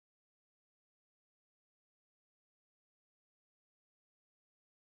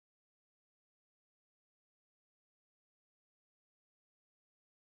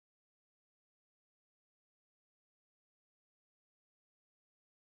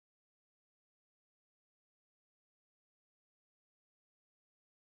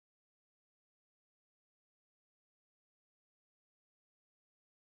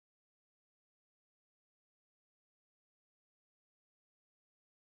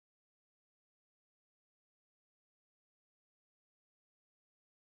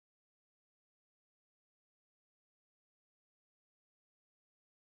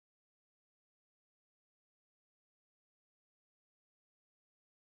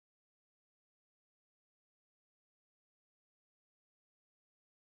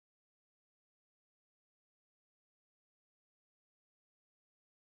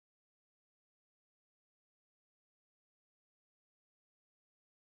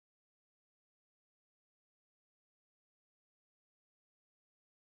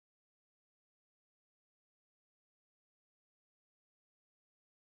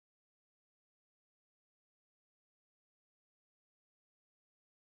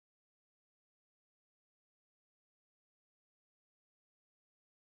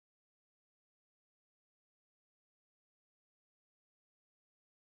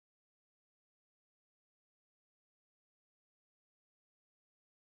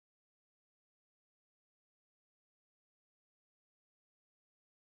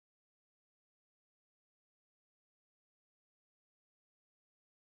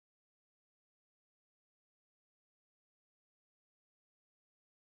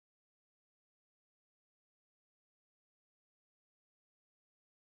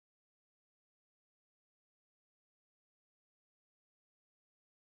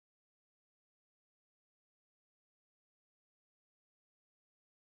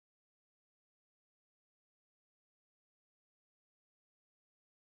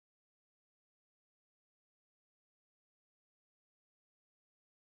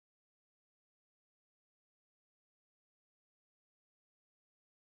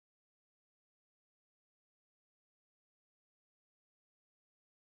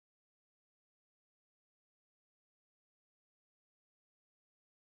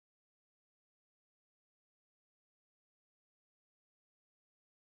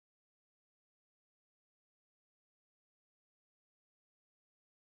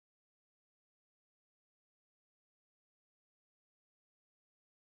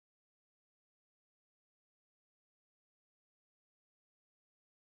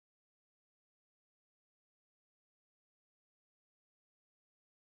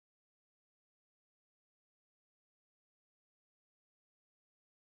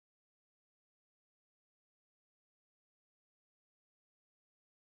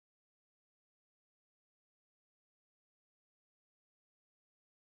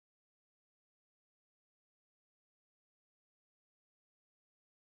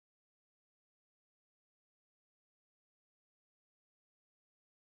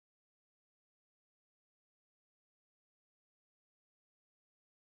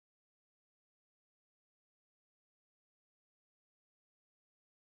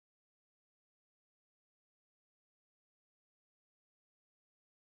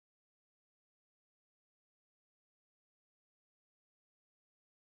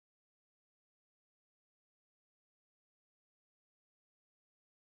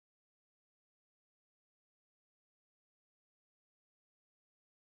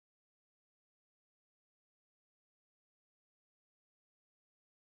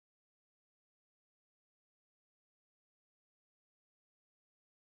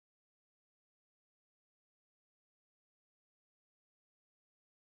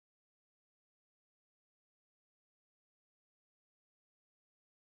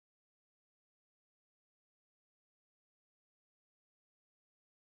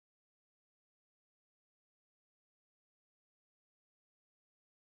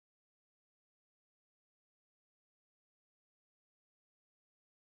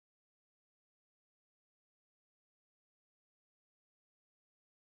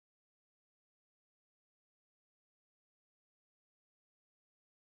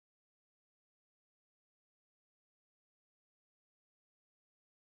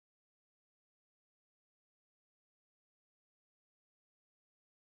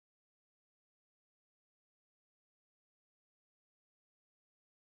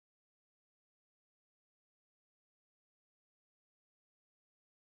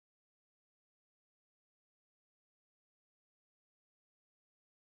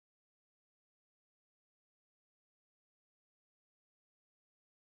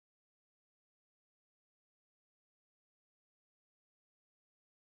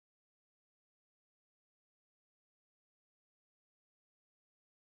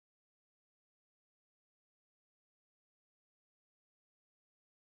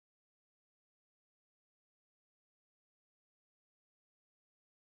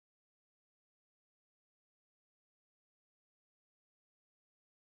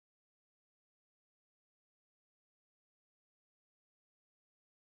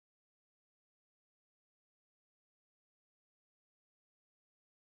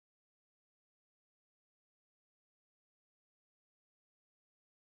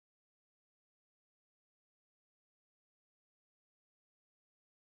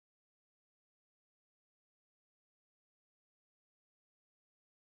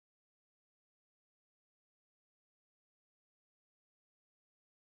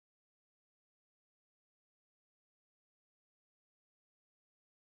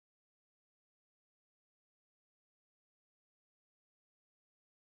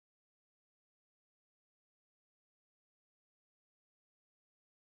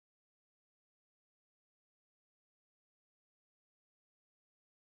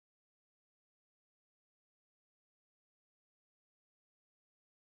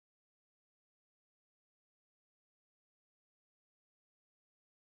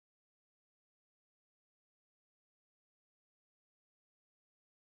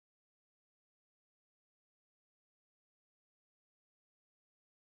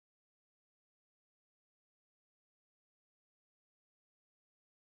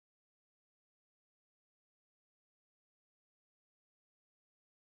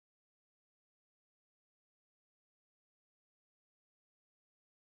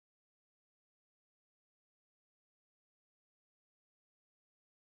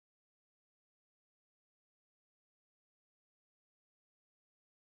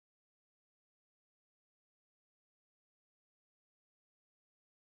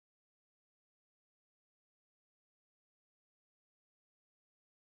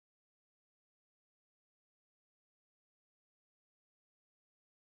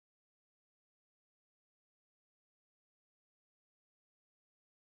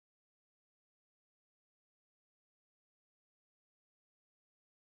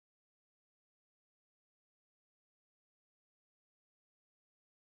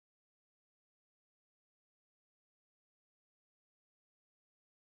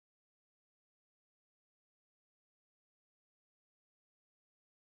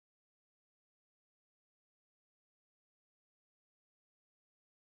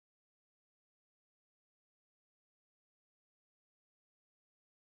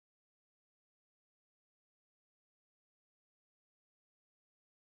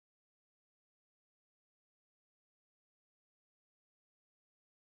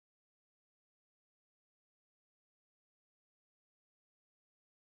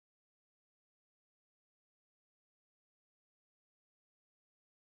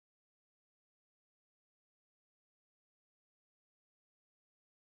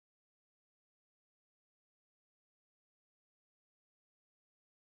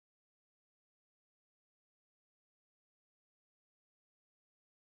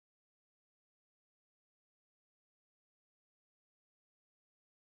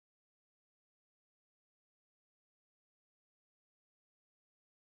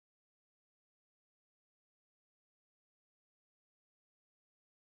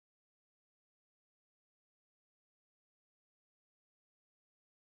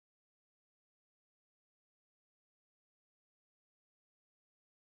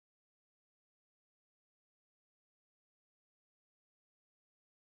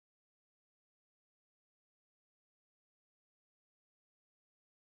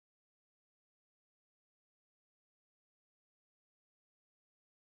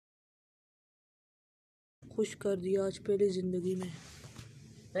खुश कर दिया आज पहली जिंदगी में।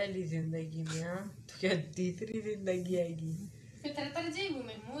 हाँ तो क्या तीसरी जिंदगी आएगी?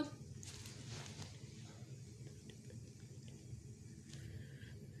 महमूद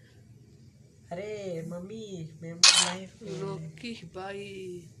अरे मम्मी लाइफ रोकी भाई।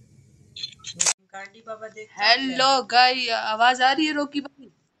 कांटी पापा देख। हेलो गाइस, आवाज आ रही है रोकी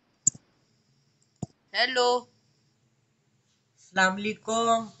भाई? हेलो अस्सलाम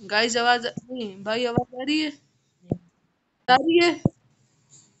वालेकुम गाइस, आवाज नहीं भाई, आवाज आ रही है? आ रही है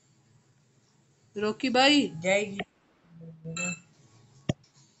रोकी भाई? जाएगी।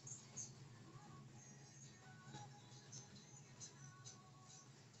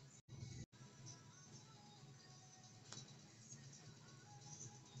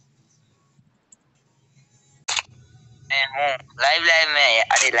 मैं हूँ लाइव में।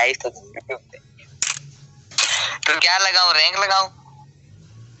 अरे लाइव तो क्या लगाऊं, रैंक लगाऊं?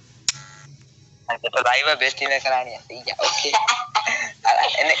 अच्छा तो लाइव में बेस्टी में करानी है, ठीक है ओके।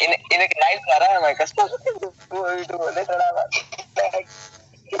 इन लाइव कर रहा है मैं कस्टम तो देख रहा है।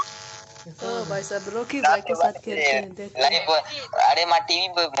 ओ भाई साहब, रोकी भाई के साथ खेलते हैं, देखते हैं लाइव। अरे मां टीवी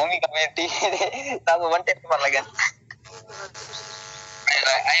पे मम्मी का मैं टीवी सब वन टेप पर लगा।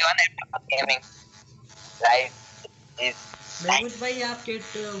 I want gaming live is. Mahmood भाई आपके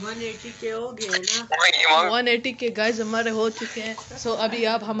 180 के हो गए ना? 180 के गाइस हमारे हो चुके हैं। सो अभी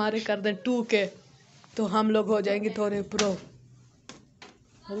आप हमारे कर दें 2 के, तो हम लोग हो जाएंगे थोड़े प्रो।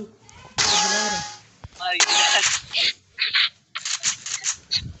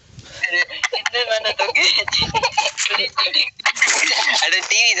 इतने मैंने तो अरे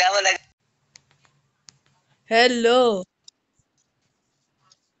टीवी जावा लग। हेलो,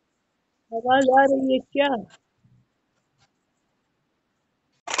 आवाज आ रही है क्या?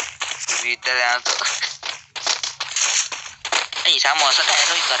 भीतर आ तो ऐसा मौसम है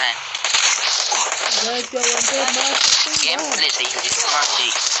तो ही कर रहे हैं। गाइस क्या बोलते हैं, मार सकते गेम हैं? प्ले सही है जितना मार सही।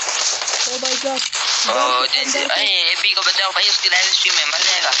 ओ भाई साहब, ओ जैसे अरे एबी को बचाओ भाई, उसकी लाइव स्ट्रीम में मर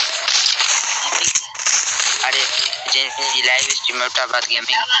जाएगा। अरे जैसे लाइव स्ट्रीम में अब्बोत्ताबाद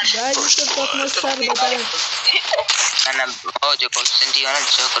गेमिंग गाइस इसको टॉप में स्टार बताएं। ना वो जो क्वेश्चन थी ना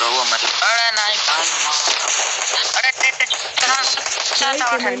जो करो वो मर। अरे नहीं काल अरे भाई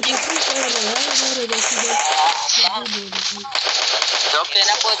कमेंट क्यों कर रहे हैं हमारे दोस्त भाई? डॉक्टर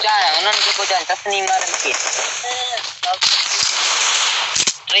ने पहुंचा है, उन्होंने पहुंचा तस्नी मारन के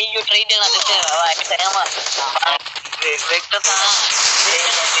ट्रेन देना देते हैं बाबा ऐसे है हमारा वेक्टर था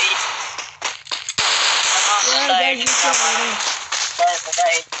गाइस क्या हो रहा है?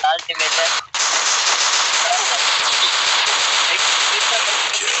 अल्टीमेट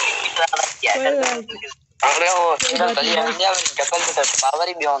अरे वो डबल मीटर पावर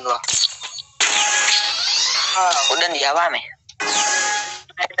ही बियॉन्ड लो। हां उड़न दी हवा में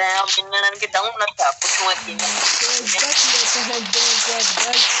हम इंजन के डाउन न था कुछ मत की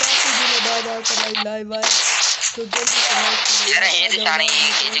लाइव आए तो यार ये दिखाने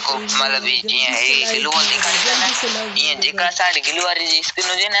ये जेको मतलब जी है गिलुअल दिखाने ये जेका साइड गिलुअर जी स्किन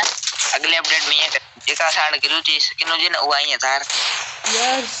हो जे ना अगले अपडेट में ये जेका साइड गिलु जी स्किन हो जे ना वो आई है यार।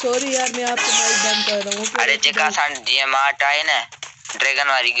 सॉरी यार, मैं आपको माइक बंद कर रहा हूं। अरे जेका साइड जी मार्ट आए ना ड्रैगन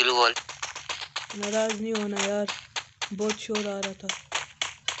वाली गिलुअल। नाराज नहीं होना यार, बहुत शोर आ रहा था।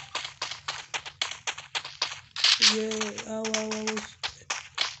 ये आओ आओ आओ,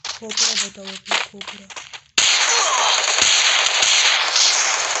 खोपरा बताओ अपना खोपरा।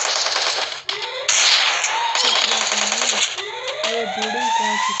 अरे बूढ़ी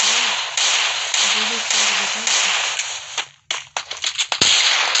कहाँ छुपा है? बूढ़ी कहाँ बता?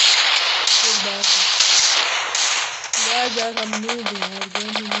 फिर बात है यार, हम नहीं भी यार, गेम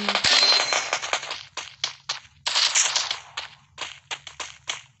ही नहीं।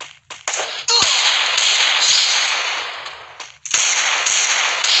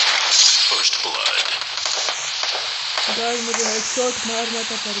 गाइस मुझे हेडशॉट मारना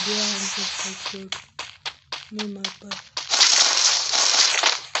था पर गया हमसे, हेडशॉट नहीं मार पाया।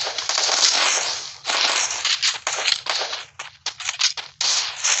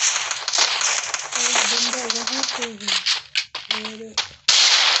 बंदा वहाँ पे है। अरे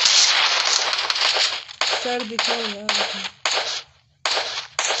सर दिखाओ यार अपना।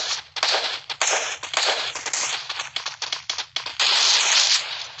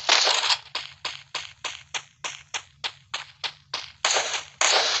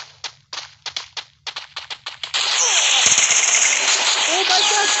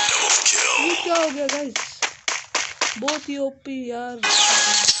 ये क्या हो गया गाइस? बहुत ही ओपी यार।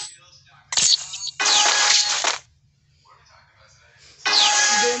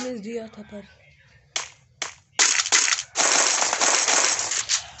 डैमेज दिया था पर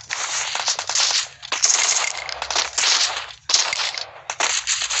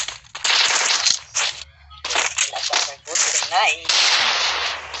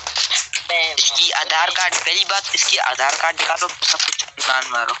इसकी आधार कार्ड, पहली बात इसकी आधार कार्ड निकालो, सब कुछ मान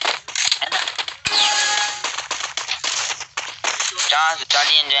मारो, है ना? चांस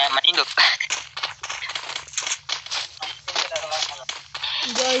चालियन जो है मनी लो।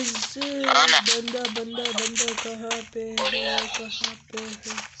 गाइस बंदा बंदा बंदा कहाँ पे है?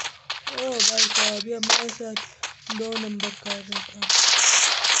 ओ भाई साहब ये हमारे साथ 2 नंबर कर रहा था।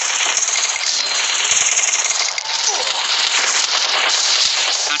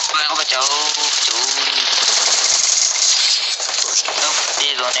 बचाओ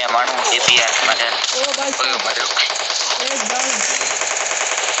ये दोनों मानो एपीआर मदन। ओ भाई साहब एक डाउन,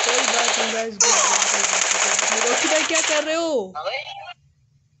 कोई बात नहीं गाइस। रोकी भाई क्या कर रहे हो?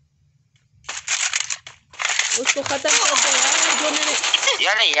 उसको खत्म कर दो यार, जो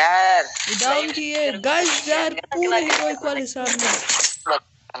मैंने यार डाउन किए गाइस यार, पूरे हीरोइक वाले सामने।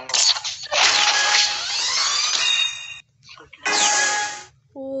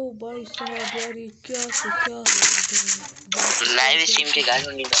 ओ भाई साहब यार ये क्या से क्या हो गया? लाइव स्ट्रीम के गाल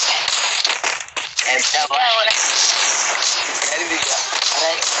नहीं दो ऐसा हो रहा है यार भी क्या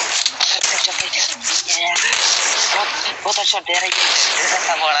अरे बहुत अच्छा दे रहा है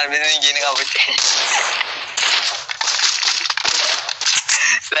ऐसा बोला भी नहीं गिन का बच्चे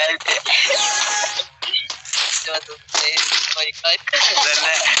लाइव पे तो कोई कोई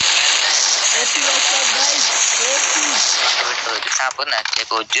सापुर ना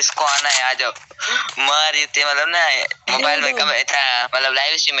देखो जिसको आना है आ जाओ मार ये मतलब ना मोबाइल में कम था मतलब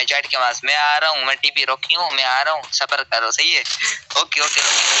लाइव स्ट्रीम में चैट के पास मैं आ रहा हूँ, मैं टीपी रोकी हूँ, मैं आ रहा हूँ, सफर करो सही है। ओके ओके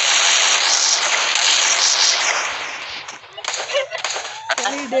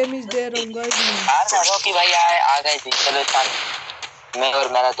सही डैमेज दे रहा हूँ गाइस मैं रोकी भाई आ गए थे। चलो मैं और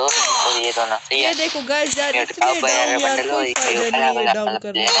मेरा दोस्त और ये दोनों सही है। ये देखो गाइस यार इतने डाउन यार कोई फायदा नहीं है डाउन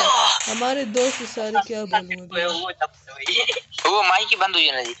करने का। हमारे दोस्त सारे क्या बोलूंगा। वो माइक की बंद हुई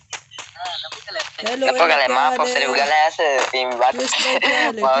है ना जी। हेलो पकड़ मां पर सिर्फ गला ऐसे टीम बात गुड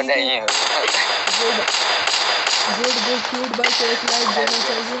क्यूट भाई को एक लाइक देना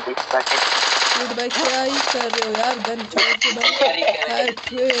चाहिए। क्यूट भाई क्या ही कर रहे हो यार, गन छोड़ के भाई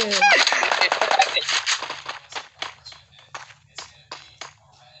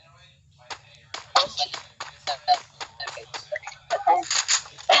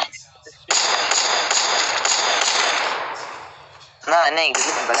ना नहीं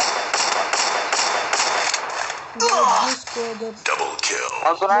बड़ा जिसको अगर डबल किल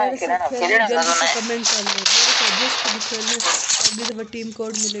और तो ना खेलना ना जल्दी से कमेंट कर लो मेरे को जिसको भी खेलने अगली दफा टीम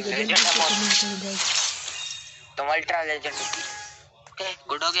कोड मिलेगा, जल्दी से कमेंट करो गाइस। तुम अल्ट्रा लेजेंड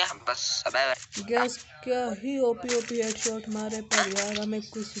गुड हो गया बस अब गैस क्या ही ओपी हेडशॉट मारे पर यार हमें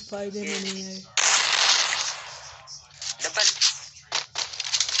कुछ फायदे में नहीं आए। डबल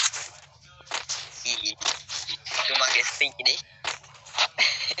तुम आगे स्टिंग दे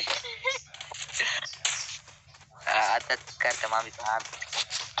आदत कर तमाम आप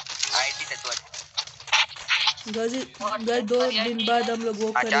आईडी से तो गाइस 2 दिन बाद हम लोग वो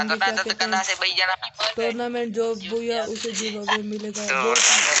करेंगे क्या कहते हैं टूर्नामेंट जो बुया उसे गिव अवे मिलेगा।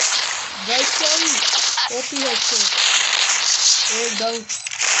 गाइस क्या ही ओपी हेडशॉट एक डाउन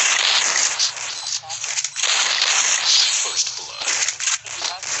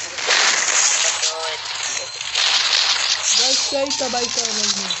गाइस क्या ही तबाही कर रहे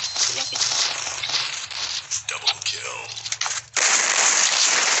हैं। डबल किल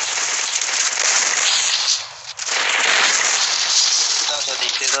तो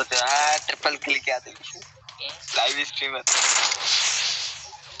देखते तो ट्रिपल किल क्या थे लाइव स्ट्रीम में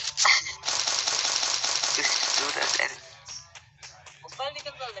मोबाइल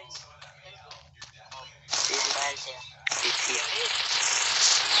निकल रहा है मोबाइल से देखिए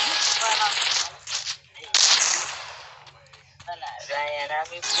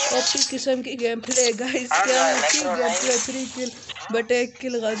ओपी किस्म की गेम प्ले गाइस क्या की गेम प्ले 3 किल बट 1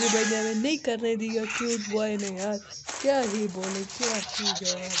 किल गाजी भाई ने हमें नहीं करने दिया क्यूट बॉय ने यार, क्या ही बोले क्या ही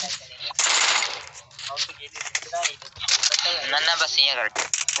जवाब नन्ना बस ये कर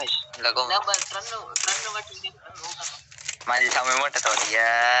लगो ना बस रन मारी सामने मोटा तो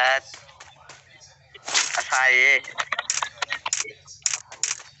यार असाए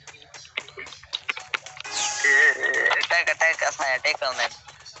अटैक असाए अटैक करना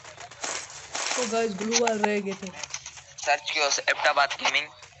तो गाइस ग्लू वाल रह गए थे। सर्च कियो एब्बोत्ताबाद गेमिंग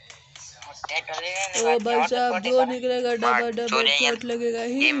ओ भाई साहब जो निकलेगा डबल शॉट लगेगा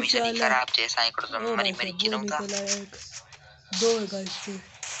ही इंशाल्लाह। खराब जैसा ही कर दो मरी निकला एक 2 है गाइस पे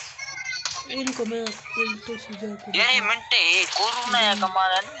इनको मैं उल्टे सीधे ये मिनटे कोरोना या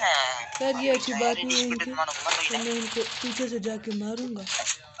कमाल नहीं है यार, ये अच्छी बात नहीं है इनकी, तो मैं इनको पीछे से जाके मारूंगा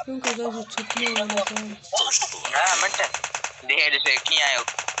क्योंकि गाइस छुपने वाला काम हां मिनटे देर से किया आयो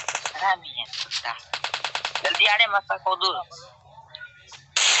हरामी है कुत्ता जल्दी आड़े मत को दूर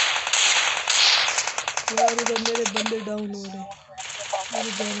यार उधर मेरे बंदे डाउन हो रहे,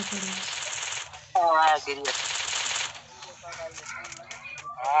 मुझे जाना पड़ेगा। आया गिरी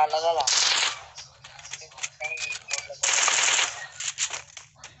हां लगा ला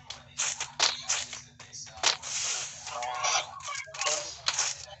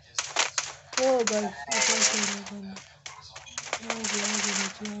ओ गाइस अटैक कर रहा है बंदा, आगे आगे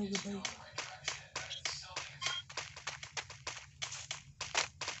नीचे आगे भाई।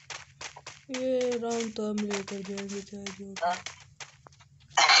 ये राउंड तो हम लेकर जाएंगे चाहे जो भी।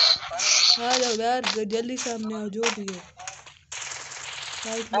 आ जाओ यार जल्दी सामने आओ जो भी हो,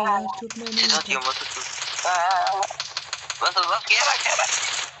 फाइट लो यार, छुपना नहीं होता। बस क्या रहा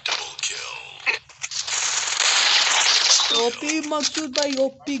ओपी मकसूद भाई,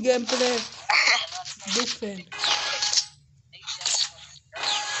 OP game play, big fan.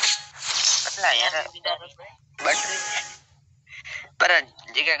 ना यार बैटरी पर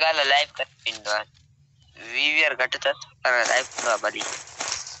जेका गाल लाइव कर पिंडो वीवीआर घटता पर लाइव पूरा बली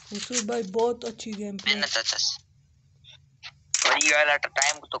मकसूद भाई बहुत अच्छी गेम प्ले। मैंने सच बड़ी वाला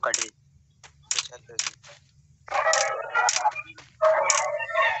टाइम तो कटे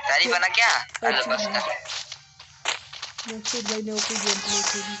तारी बना क्या हेलो बस मकसूद भाई ने ओपी गेम प्ले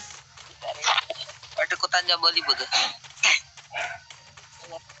खेली। बट को तांजा बोली बुद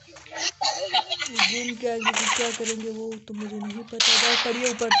गेम के आगे भी क्या करेंगे वो तो मुझे नहीं पता। गाइस पर ये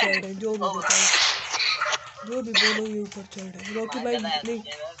ऊपर चढ़ रहे हैं, जो भी बताओ जो भी बोलो ये ऊपर चढ़ रहे हैं। रॉकी भाई नहीं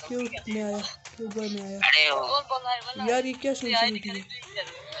क्यों में आया, क्यों में आया यार, ये क्या सुनती है।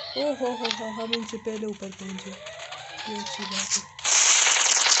 ओ हो हम इनसे पहले ऊपर पहुंचे, ये अच्छी बात है।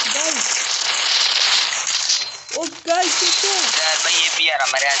 गाइस ओ गाइस ये क्या यार भाई ये भी यार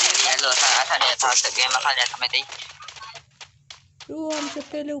हमारे आज हेलो आसानी था से गेम आसानी था मैं दे तो हमसे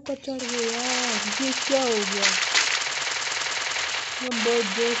पहले ऊपर चढ़ गए यार, ये क्या हो गया। हम बहुत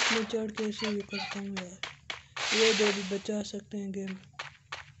जोश में चढ़ के ऐसे ही करता हूँ यार, ये दो भी बचा सकते हैं गेम।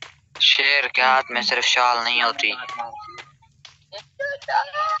 शेर के हाथ में सिर्फ शाल नहीं होती और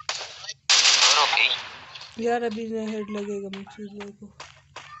ओके यार अभी ना हेड लगेगा मकसूद भाई को।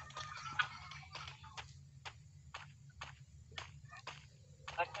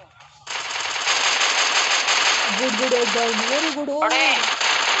 गुड एक डाउन, वेरी गुड।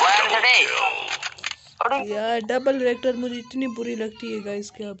 यार डबल रेक्टर मुझे इतनी बुरी लगती है गाइस,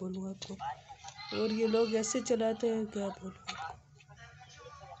 क्या बोलूं आपको। और ये लोग ऐसे चलाते हैं, क्या बोलूं आपको।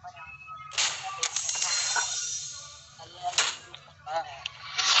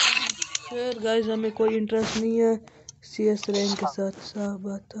 यार गाइस हमें कोई इंटरेस्ट नहीं है सीएस रैंक के साथ, साफ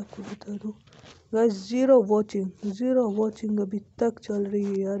बात आपको बता दूं। गाइस जीरो वॉचिंग अभी तक चल रही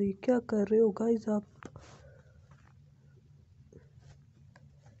है यार, ये क्या कर रहे हो गाइस आप।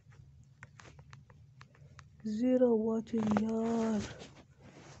 जीरो वॉचिंग यार,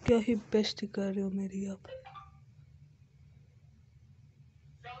 क्या ही बेस्ट कर रहे हो मेरी आप।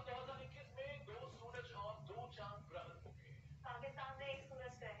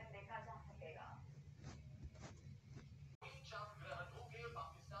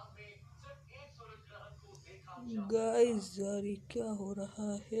 गाइस यार ये क्या हो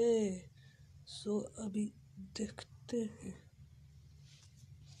रहा है, सो अभी देखते हैं।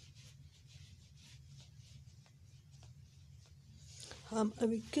 हम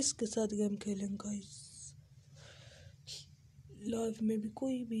अभी किसके साथ गेम खेलेंगे गाइस, लाइव में भी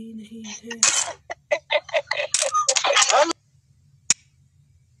कोई भी नहीं है।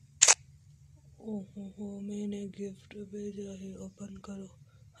 ओहो मैंने गिफ्ट भेजा है, ओपन करो।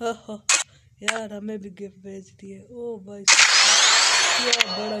 हा यार हमें भी गिफ्ट भेज दिए। ओ भाई क्या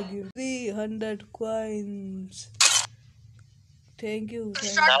बड़ा gift, 300 coins. Thank you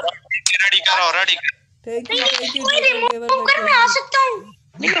ready करो थैंक यू मैं आ सकता हूं।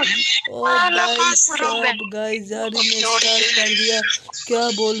 ओ गाइस सब गाइस यार इन्हें स्टार्ट कर दिया, क्या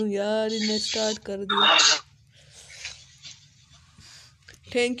बोलूं यार, इन्हें स्टार्ट कर दिया।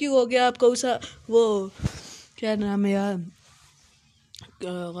 थैंक यू हो गया आपका उसा वो क्या नाम है यार,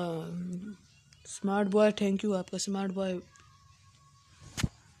 स्मार्ट बॉय। थैंक यू आपका smart boy,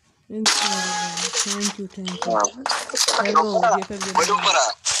 thank you hello ये फिर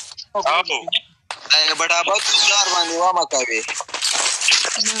नहीं बड़ा बहुत सुधार बनी हुआ मकावे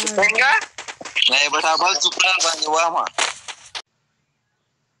नहीं बड़ा बहुत सुधार बनी हुआ मा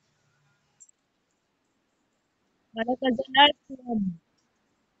मला कसं लाईव्ह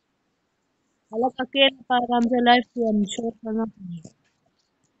मला ककेला पार आमचं लाईव्ह शेअर करणार।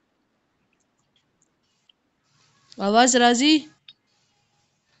 आवाज राजी,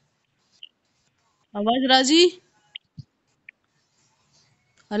 आवाज राजी।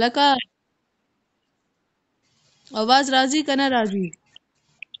 हलाका आवाज राजी कना राजी।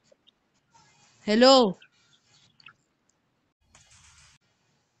 Hello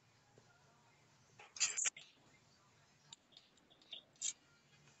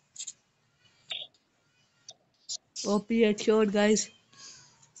OP headshot guys.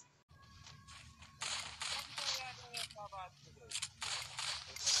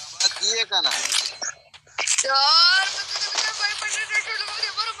 ये का ना यार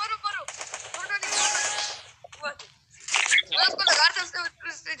मारो मारो मारो छोड़ो नहीं मारो मैं उसको लगा था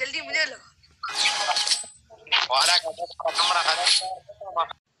उससे जल्दी मुझे लगा वाला कमरा खड़ा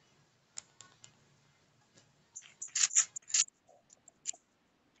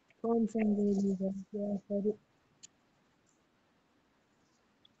कौन सा क्या करूं।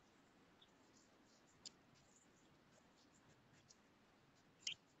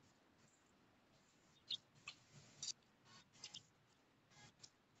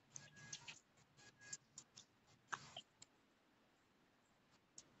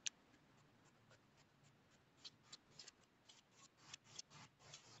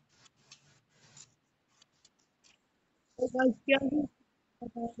 ओ भाई क्या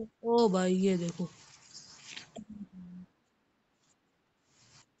ओ भाई ये देखो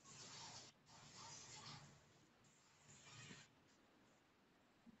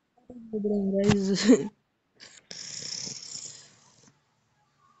गाइस।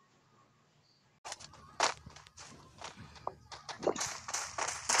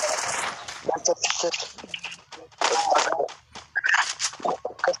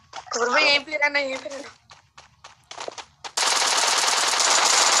 और भाई यहीं पे रहना यहीं पे रहना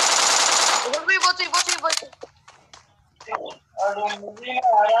और भी बहुत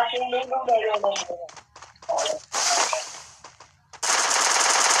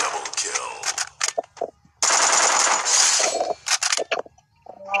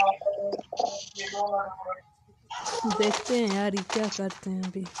देखते हैं यार ये क्या करते हैं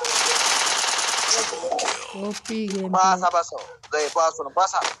अभी। OP game pasa paso de paso no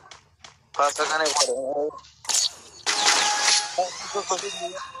pasa pasa kan ek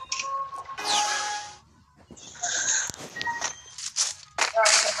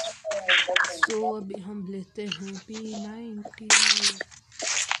सो अभी हम लेते हैं P90।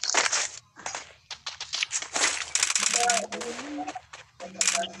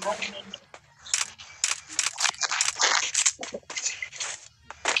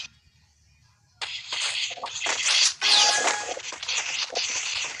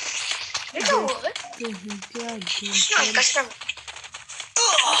 देखते हैं क्या गेम कस्टम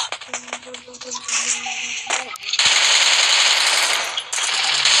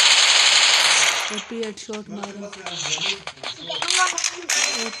ओपी हेडशॉट मारा।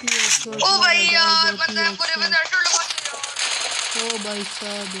 ओपी हेडशॉट ओ भाई मारा यार गाइस। बंदा पूरे बंदा हेडशॉट लगा दिया ओ भाई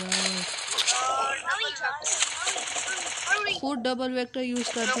साहब यार खुद डबल वेक्टर यूज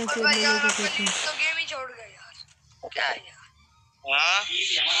करते हैं फिर भाई मेरे यार को आपका कहते हैं लीडर तो गेम ही छोड़ गया यार क्या है यार हां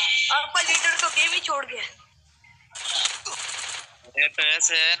आपका लीडर तो गेम ही छोड़ गया ये तो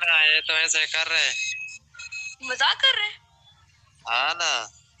ऐसे है ना ये तो ऐसे कर रहे हैं मजाक कर रहे हैं हाँ ना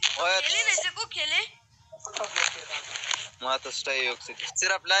खेले ना इसको खेले ما تستيقظ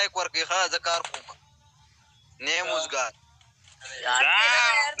सिर्फ लाइक वर की खा जकार को नेम उसगार यार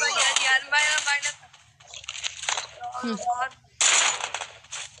यार भाई यार माइनस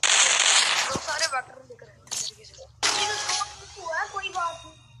तो सारे वेक्टर दिख रहे हैं तरीके से हुआ कोई बात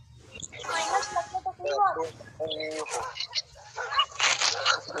नहीं माइनस लगने तो कोई बात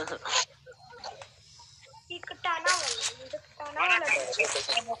ये कटाना वाला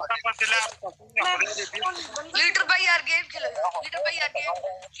लीडर भाई यार गेम खेलेगा लीडर भाई यार गेम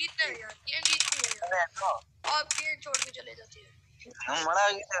जीतने हैं यार गेम जीतनी है यार आप गेम छोड़ के चले जाते हैं मला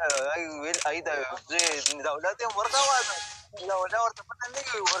आई जे दौलत वरता वाज दौलत वरता पता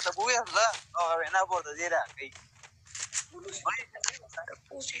नहीं वरता बुए हमला और ना बोलता जेरा कहीं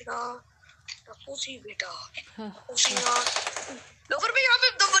पूछी बेटा पूछी ना लोगर भी यहाँ पे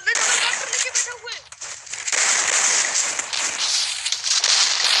दो बंदे डबल काट लेके बैठे हुए हैं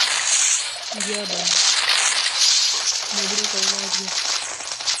गया बंदा नबड़े को आवाज गया।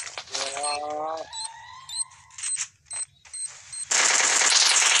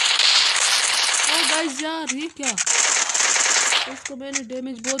 ओ गाइस यार ये क्या उसको मैंने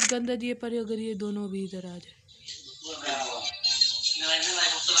डैमेज बहुत गंदा दिए पर अगर ये दोनों भी इधर आ जाए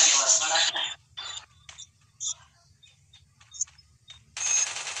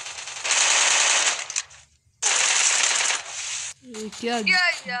ये क्या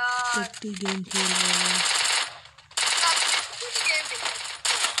टट्टी गेम खेल रहा है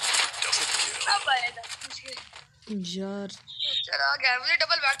यार। चला गया मुझे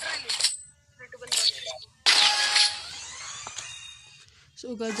डबल बैटरी ले डबल बैटरी।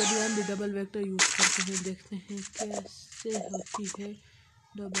 सो गाइस अभी हम भी डबल वेक्टर यूज करते हैं, देखते हैं कैसे होती है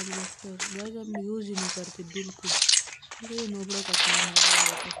डबल वेक्टर। गाइस हम यूज ही नहीं करते बिल्कुल, ये नोबड़ों का काम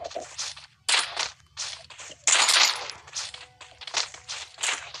है।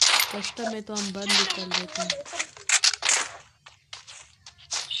 कस्टम में तो हम बंद भी कर देते हैं।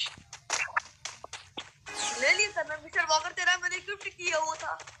 ले लिया सर मिस्टर वॉकर, तेरा मैंने गिफ्ट किया वो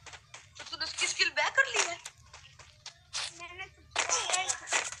था तो तूने उसकी स्किल बैक कर ली है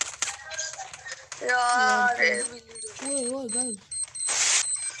यार। ओए गाइस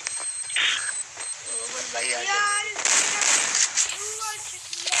भाई यार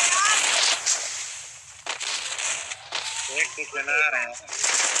एक कुछ लेना आ रहा है।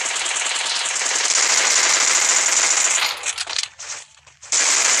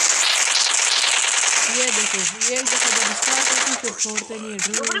 ये देखो ये एक दफा जब स्टार्ट होती है फिर छोड़ते नहीं है,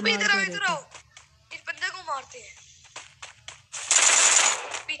 ड्रिल मारते रहते हैं। इस बंदे को मारते हैं,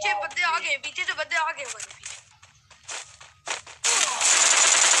 पीछे बंदे आ गए, पीछे से बंदे आ गए हमारे पीछे।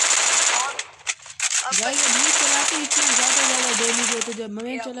 गाइस अभी चलाते इतना ज्यादा डैमेज होता, जब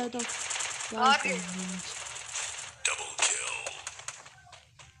मैं चलाता हूँ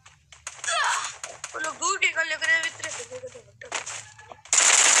वो लोग दूर निकल लग रहे हैं इतने से।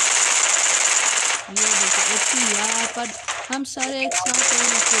 ये देखो अच्छी यहाँ पर हम सारे एक साथ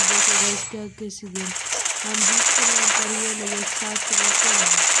हैं। फिर देखो गाइस क्या कैसी गेम हम जीतते हैं पर ये लोग एक साथ रहते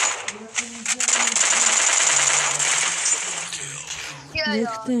हैं।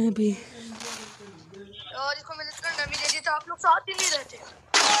 देखते हैं अभी और इसको मैंने इतना नमी दे दी था, आप लोग साथ ही नहीं रहते।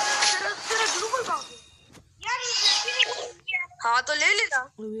 तेरा ग्लूबल कहाँ है यार? हाँ तो ले लेना।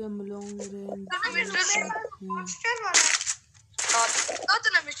 अभी हम लॉन्ग रेंज मिस्टर वाला हाँ तो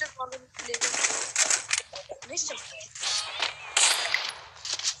ना मिस्टर मॉर्गन ले लो। मिस्टर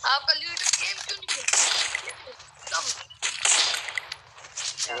आपका लीडर गेम क्यों नहीं खेलता?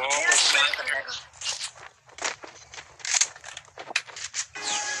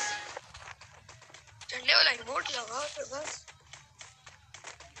 झंडे वाला इमोट लगा तो बस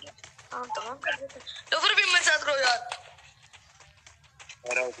काम तमाम कर देते। तो फिर भी मेरे साथ रहो यार।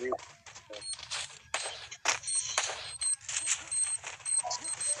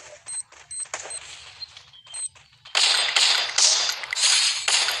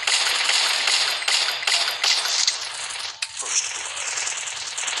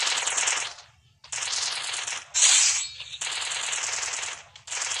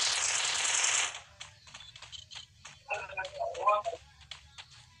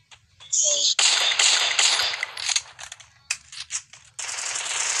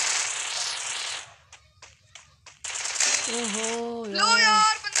 ओहो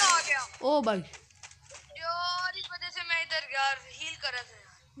यार बंदा आ गया। ओ भाई यार इस वजह से मैं इधर यार हील कर रहा था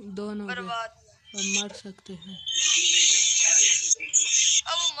यार। दोनों बर्बाद हम मर सकते हैं।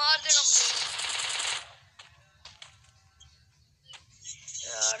 अब वो मार देगा मुझे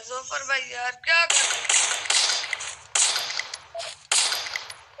यार। जोफर भाई यार क्या कर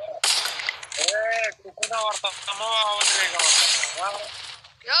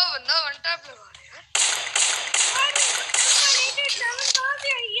क्या बंदा वन टैप लगा रहा है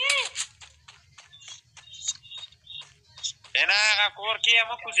Enää korkia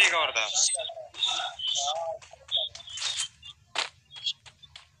makuisia korta.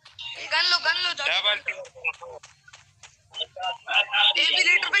 Gun लो डबल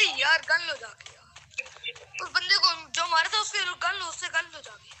एबिलेटर भाई यार गन लो जाके यार। उस बंदे को जो मारा था उसके गन लो, उससे गन लो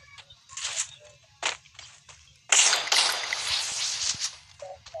जाके।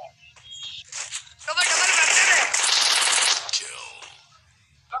 डबल बैटर है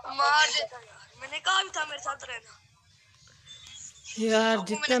मार देता यार। मैंने कहा भी था मेरे साथ रहना यार।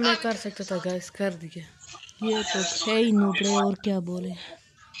 जितना मैं कर सकता था गाइस कर दिया। ये तो है ही नूबड़े और क्या बोले।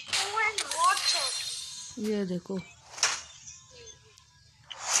 ये देखो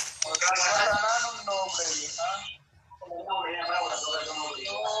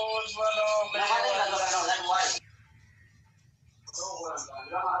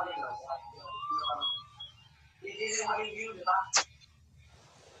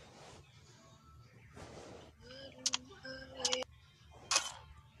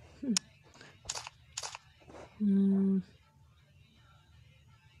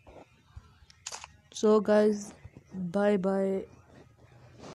So guys, bye bye.